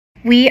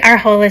We are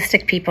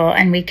holistic people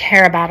and we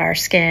care about our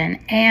skin,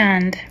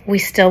 and we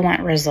still want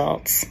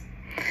results.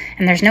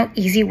 And there's no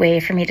easy way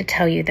for me to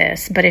tell you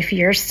this, but if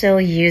you're still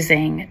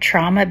using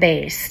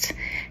trauma-based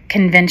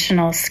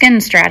conventional skin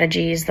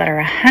strategies that are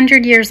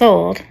 100 years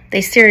old,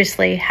 they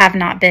seriously have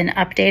not been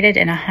updated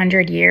in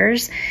 100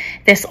 years,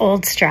 this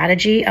old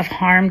strategy of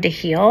harm to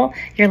heal,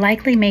 you're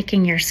likely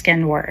making your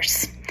skin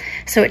worse.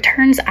 So it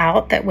turns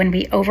out that when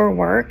we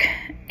overwork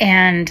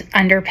and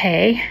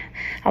underpay,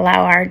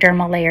 allow our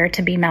dermal layer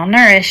to be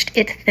malnourished,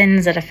 it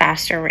thins at a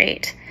faster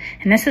rate.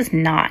 And this is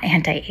not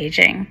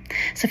anti-aging.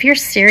 So if you're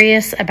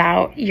serious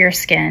about your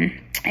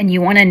skin and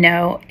you want to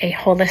know a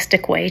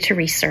holistic way to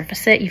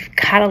resurface it, you've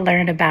got to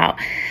learn about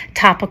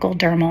topical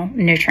dermal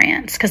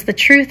nutrients. Because the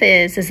truth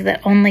is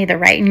that only the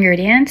right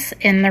ingredients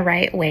in the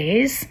right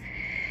ways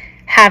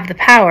have the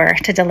power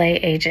to delay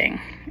aging.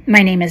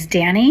 My name is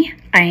Danny.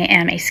 I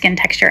am a skin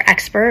texture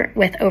expert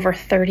with over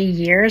 30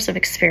 years of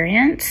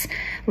experience.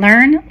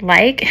 Learn,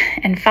 like,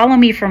 and follow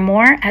me for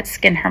more at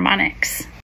Skin Harmonics.